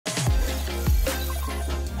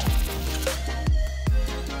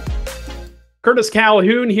Curtis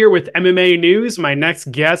Calhoun here with MMA News. My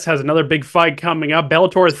next guest has another big fight coming up.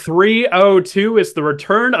 Bellator 302 is the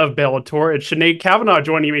return of Bellator. It's Sinead Kavanagh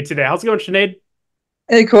joining me today. How's it going, Sinead?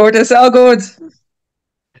 Hey, Curtis, all good.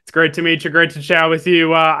 It's great to meet you. Great to chat with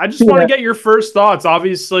you. I just want to Yeah. get your first thoughts.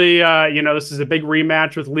 Obviously, this is a big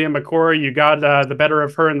rematch with Leah McCourt. You got the better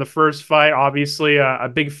of her in the first fight. Obviously,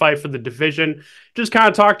 a big fight for the division. Just kind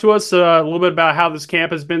of talk to us a little bit about how this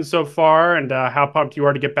camp has been so far and how pumped you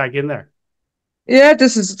are to get back in there. Yeah,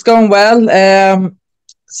 it's going well.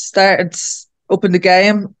 Started up in the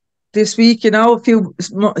game this week, a few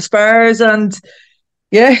spars and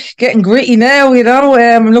yeah, getting gritty now,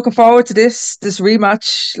 I'm looking forward to this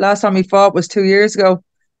rematch. Last time we fought was 2 years ago.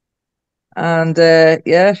 And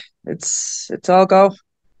yeah, it's all go.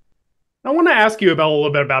 I want to ask you about a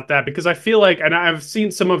little bit about that because I feel like, and I've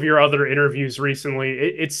seen some of your other interviews recently.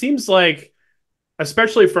 It seems like,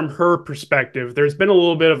 especially from her perspective, there's been a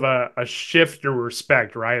little bit of a shift in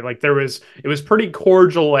respect, right? Like it was pretty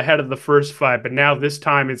cordial ahead of the first fight, but now this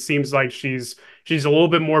time it seems like she's a little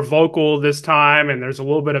bit more vocal this time, and there's a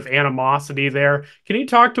little bit of animosity there. Can you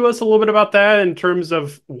talk to us a little bit about that in terms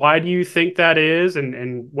of why do you think that is,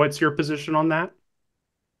 and what's your position on that?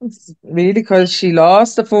 It's really because she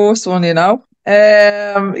lost the first one. Yeah,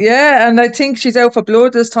 and I think she's out for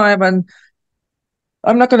blood this time, and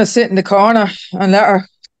I'm not going to sit in the corner and let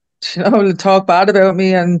her talk bad about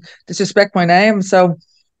me and disrespect my name. So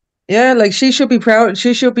yeah, like she should be proud.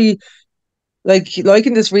 She should be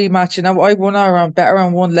liking this rematch. I won her on better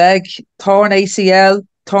on one leg, torn ACL,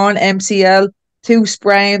 torn MCL, two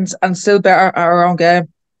sprains, and still better at her own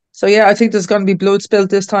game. So yeah, I think there's going to be blood spilled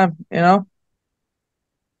this time. Do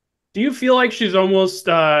you feel like she's almost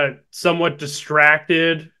somewhat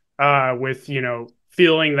distracted with,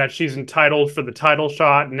 feeling that she's entitled for the title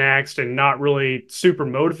shot next and not really super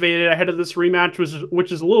motivated ahead of this rematch,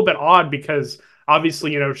 which is a little bit odd because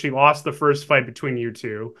obviously, she lost the first fight between you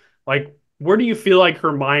two. Like, where do you feel like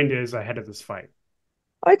her mind is ahead of this fight?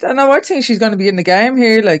 I don't know. I think she's going to be in the game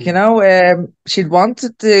here. She'd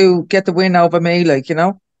wanted to get the win over me.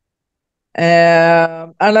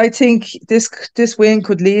 And I think this win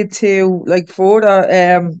could lead to like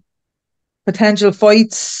further potential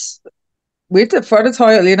fights for the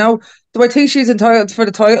title. Do I think she's entitled for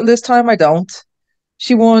the title this time? I don't.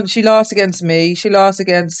 She won. She lost against me. She lost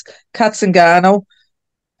against Katsangano.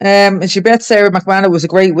 And she bet Sarah McMahon. It was a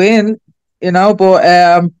great win. But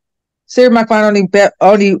Sarah McMahon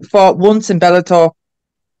only fought once in Bellator,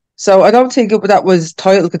 so I don't think that was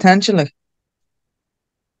title contention. Like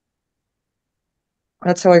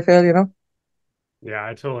that's how I feel. Yeah,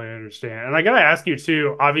 I totally understand. And I got to ask you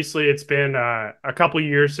too. Obviously, it's been a couple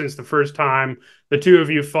years since the first time the two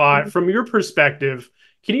of you fought. From your perspective,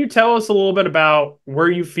 can you tell us a little bit about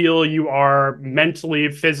where you feel you are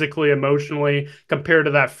mentally, physically, emotionally compared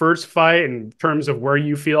to that first fight in terms of where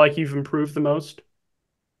you feel like you've improved the most?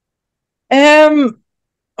 Um,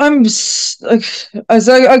 like as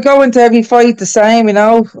I go into every fight the same.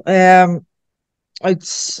 I I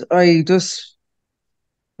just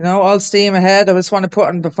all steam ahead. I just want to put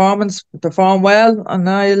on performance, perform well, and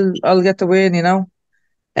I'll get the win.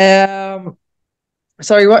 Um,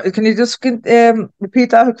 sorry, what? Can you just repeat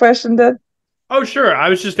that question then? Oh, sure. I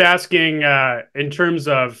was just asking in terms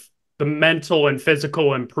of the mental and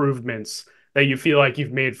physical improvements that you feel like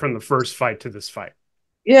you've made from the first fight to this fight.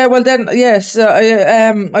 Yeah, well then, yes,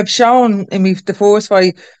 I've shown in the first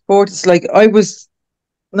fight, but it's like I was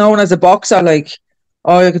known as a boxer, like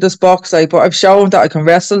oh, I could just box, like, but I've shown that I can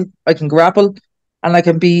wrestle, I can grapple, and I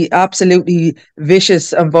can be absolutely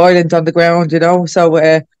vicious and violent on the ground. So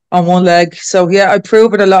on one leg, so yeah, I've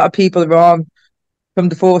proven a lot of people wrong from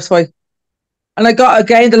the first fight, and I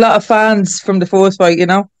gained a lot of fans from the first fight.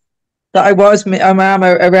 That I'm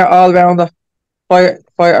a all rounder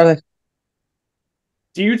fighter. Like.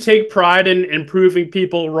 Do you take pride in proving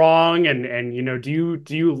people wrong and do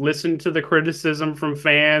you listen to the criticism from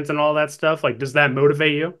fans and all that stuff? Like, does that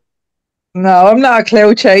motivate you? No, I'm not a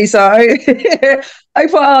cloud chaser. I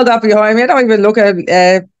put all that behind me. I don't even look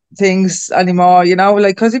at things anymore,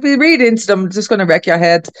 like, because if you read into them, it's just going to wreck your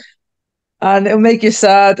head and it'll make you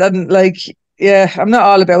sad. And, like, yeah, I'm not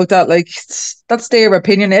all about that. Like, that's their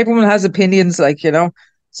opinion. Everyone has opinions, like,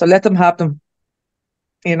 so let them have them.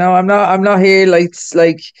 I'm not here, like,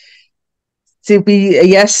 to be a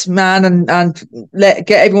yes man and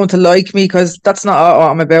get everyone to like me, because that's not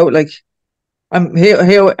what I'm about. Like, I'm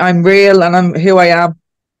real and I'm who I am.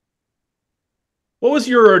 What was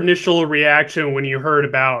your initial reaction when you heard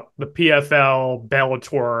about the PFL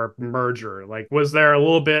Bellator merger? Like, was there a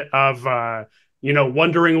little bit of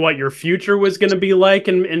wondering what your future was going to be like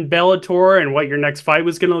in Bellator and what your next fight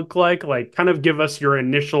was going to look like? Like, kind of give us your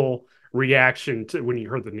initial reaction to when you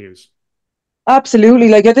heard the news. Absolutely.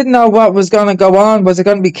 Like I didn't know what was going to go on. Was it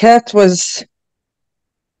going to be kept? Was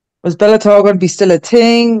Bellator going to be still a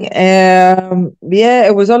thing? Yeah,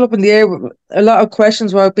 it was all up in the air. A lot of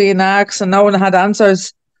questions were being asked, and no one had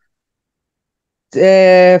answers.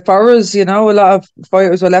 For us, a lot of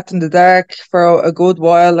fighters were left in the dark for a good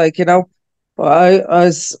while. But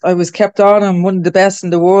I was kept on. I'm one of the best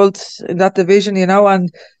in the world in that division,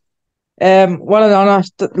 and what an honor.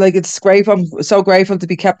 Like it's great. I'm so grateful to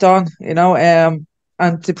be kept on, and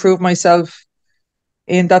to prove myself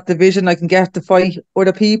in that division. I can get to fight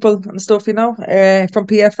other people and stuff, from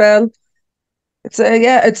PFL.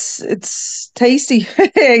 Yeah, it's tasty,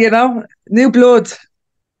 new blood.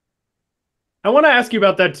 I want to ask you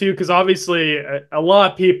about that too, because obviously a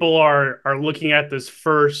lot of people are looking at this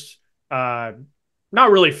first, uh,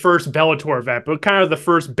 not really first Bellator event, but kind of the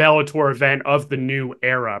first Bellator event of the new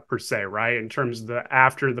era per se, right? In terms of the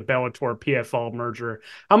after the Bellator PFL merger,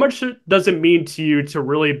 how much does it mean to you to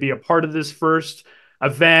really be a part of this first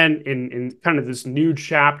event in kind of this new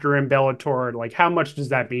chapter in Bellator? Like, how much does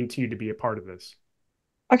that mean to you to be a part of this?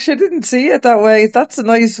 Actually, I didn't see it that way. That's a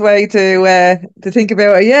nice way to think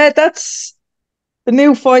about it. Yeah, that's the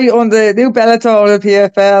new fight on the new Bellator on the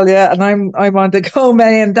PFL. Yeah, and I'm on the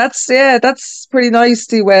co-main. That's pretty nice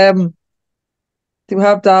to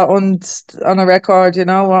have that on a record.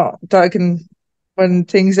 That I can when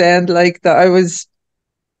things end like that. I was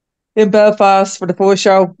in Belfast for the first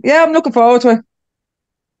show. Yeah, I'm looking forward to it.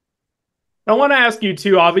 I want to ask you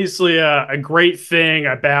too. Obviously, a great thing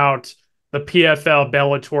about the PFL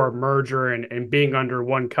Bellator merger and being under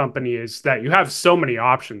one company is that you have so many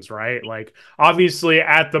options, right? Like, obviously,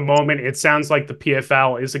 at the moment, it sounds like the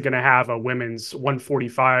PFL isn't going to have a women's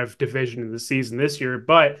 145 division in the season this year,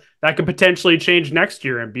 but that could potentially change next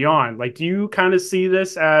year and beyond. Like, do you kind of see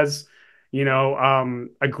this as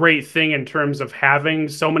a great thing in terms of having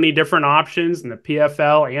so many different options in the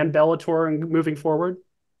PFL and Bellator and moving forward?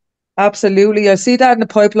 Absolutely, I see that in the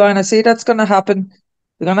pipeline. I see that's going to happen.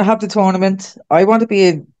 They're going to have the tournament. I want to be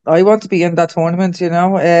in. I want to be in that tournament. Chance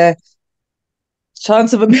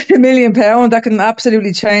of £1 million that can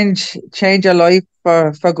absolutely change your life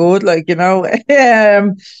for good.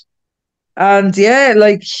 And yeah,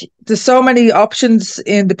 like there's so many options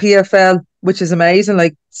in the PFL, which is amazing.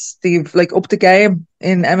 Like Steve, like up the game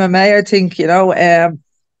in MMA, I think, and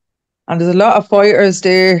there's a lot of fighters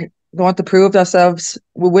there who want to prove themselves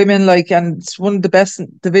with women, and it's one of the best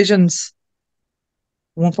divisions,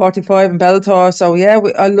 145 in Bellator. So yeah,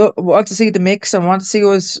 want to see the mix. I want to see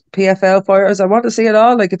us PFL fighters. I want to see it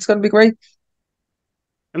all. Like it's going to be great.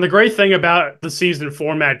 And the great thing about the season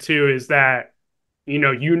format too is that you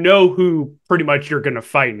know who pretty much you're going to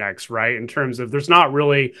fight next, right? In terms of there's not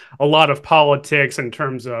really a lot of politics in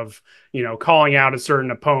terms of calling out a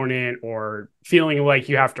certain opponent or feeling like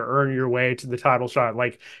you have to earn your way to the title shot.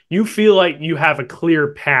 Like you feel like you have a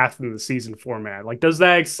clear path in the season format. Like, does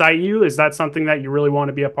that excite you? Is that something that you really want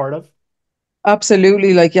to be a part of?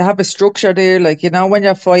 Absolutely. Like you have a structure there. Like when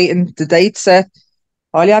you're fighting, the date set.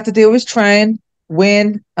 All you have to do is train,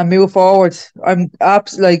 win, and move forward.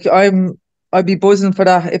 I'd be buzzing for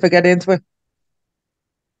that if I get into it.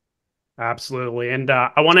 Absolutely. And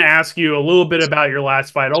I want to ask you a little bit about your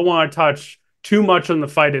last fight. I don't want to touch too much on the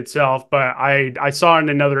fight itself, but I saw in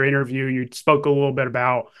another interview you spoke a little bit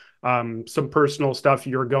about some personal stuff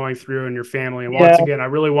you were going through in your family. And Yeah, once again, I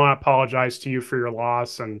really want to apologize to you for your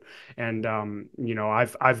loss. And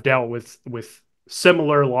I've dealt with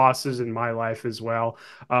similar losses in my life as well.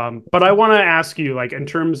 But I want to ask you, like, in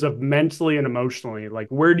terms of mentally and emotionally, like,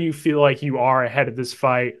 where do you feel like you are ahead of this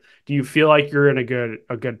fight? Do you feel like you're in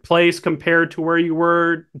a good place compared to where you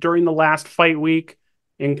were during the last fight week?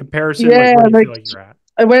 In comparison, like yeah. where do you Like feel like you're at?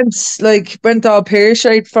 I went all pear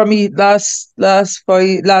shaped for me last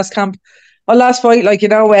fight, last camp, or last fight.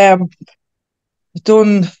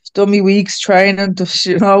 Done done me weeks training. Just,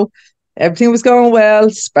 everything was going well,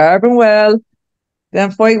 sparring well.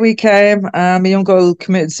 Then fight week came, and my uncle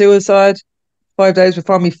committed suicide 5 days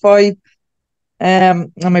before me fight.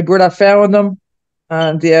 And my brother found him,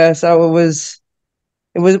 and yeah, so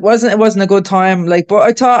it wasn't a good time. But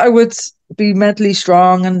I thought I would be mentally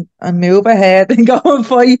strong and move ahead and go and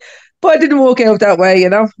fight, but it didn't work out that way.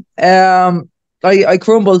 I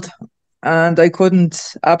crumbled, and I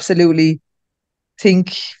couldn't absolutely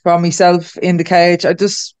think for myself in the cage. I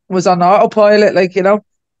just was on autopilot,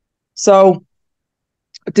 So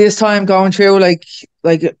this time going through,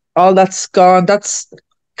 all that's gone. That's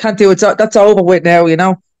can't do it. That's over with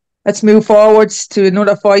now. Let's move forwards to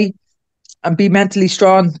another fight. and be mentally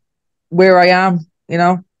strong where I am, you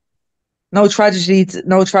know. No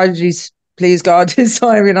tragedies, please God, this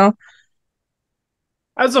time, you know.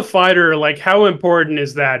 As a fighter, like how important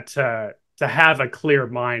is that to have a clear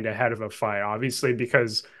mind ahead of a fight? Obviously,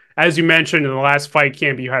 because as you mentioned in the last fight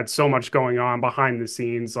camp, you had so much going on behind the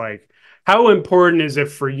scenes. Like, how important is it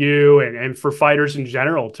for you and for fighters in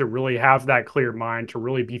general to really have that clear mind, to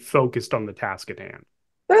really be focused on the task at hand?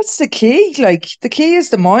 That's the key. Like the key is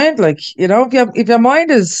the mind. Like, you know, if your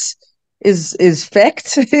mind is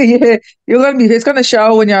fecked, you're gonna be it's gonna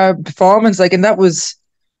show in your performance. Like, and that was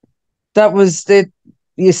the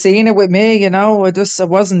you seen it with me, you know. I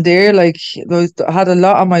wasn't there. Like I had a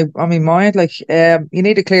lot on my mind. Like you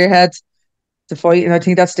need a clear head to fight, and I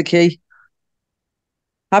think that's the key.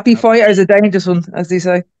 Happy fighter is a dangerous one, as they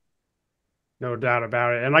say. No doubt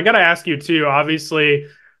about it. And I got to ask you too, obviously,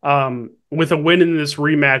 with a win in this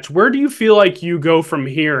rematch, where do you feel like you go from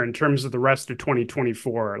here in terms of the rest of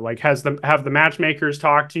 2024? Like, have the matchmakers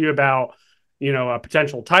talked to you about, a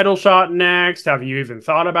potential title shot next? Have you even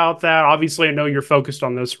thought about that? Obviously, I know you're focused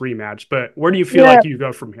on this rematch, but where do you feel Yeah. like you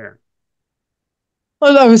go from here?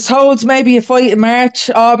 Well, I was told maybe a fight in March,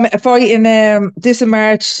 a fight in this in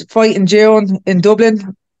March, fight in June in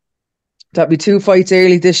Dublin. That'd be two fights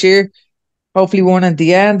early this year. Hopefully, one at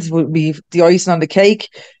the end would be the icing on the cake.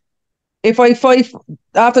 If I fight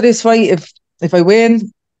after this fight, if I win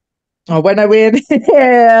or when I win,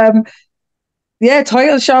 yeah,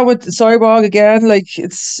 title shot with Cyborg again. Like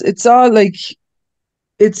it's all like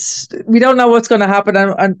it's we don't know what's going to happen.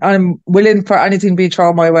 I'm willing for anything being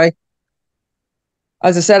thrown my way.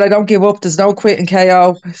 As I said, I don't give up. There's no quitting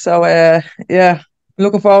KO. So yeah,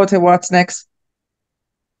 looking forward to what's next.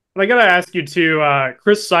 And I gotta ask you too.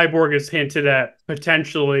 Chris Cyborg has hinted at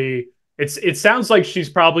potentially. It sounds like she's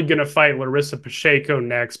probably going to fight Larissa Pacheco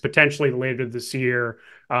next, potentially later this year.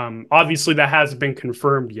 Obviously, that hasn't been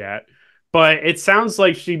confirmed yet, but it sounds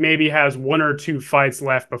like she maybe has one or two fights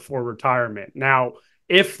left before retirement. Now,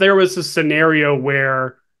 if there was a scenario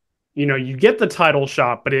where you get the title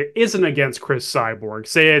shot, but it isn't against Chris Cyborg,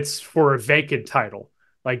 say it's for a vacant title,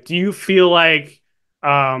 like, do you feel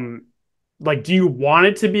um, like, do you want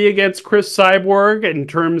it to be against Chris Cyborg in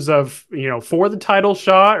terms of, for the title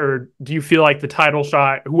shot, or do you feel like the title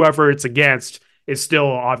shot, whoever it's against, is still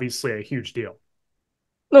obviously a huge deal?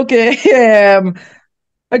 Look, if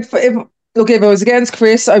look if it was against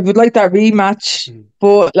Chris, I would like that rematch. Mm.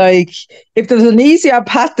 But like, if there's an easier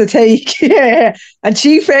path to take, yeah, and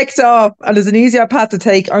she fakes off, and there's an easier path to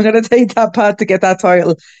take, I'm gonna take that path to get that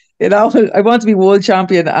title. You know, I want to be world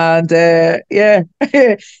champion, and yeah,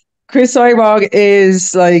 Chris Cyborg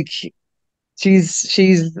is like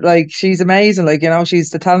she's amazing. Like, you know,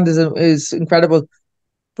 she's the talent is incredible.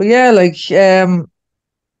 But yeah, like I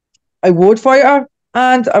would fight her,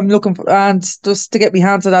 and I'm looking for and just to get my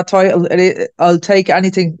hands on that title, I'll take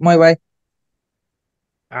anything my way.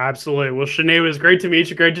 Absolutely. Well, Sinead, it was great to meet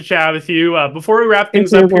you. Great to chat with you. Before we wrap It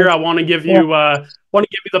things up here, was, I want to give yeah. you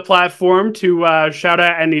the platform to shout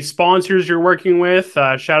out any sponsors you're working with.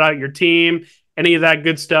 Shout out your team, any of that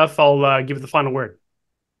good stuff. I'll give the final word.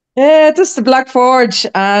 Yeah, just the Black Forge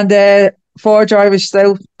and Forge Irish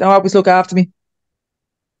Stout. They always look after me.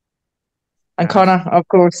 And Abs- Connor, of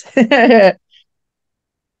course.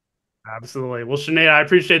 Absolutely. Well, Sinead, I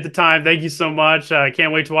appreciate the time. Thank you so much. I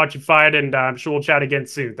can't wait to watch you fight, and I'm sure we'll chat again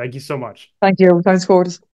soon. Thank you so much. Thank you. Thanks, Curtis.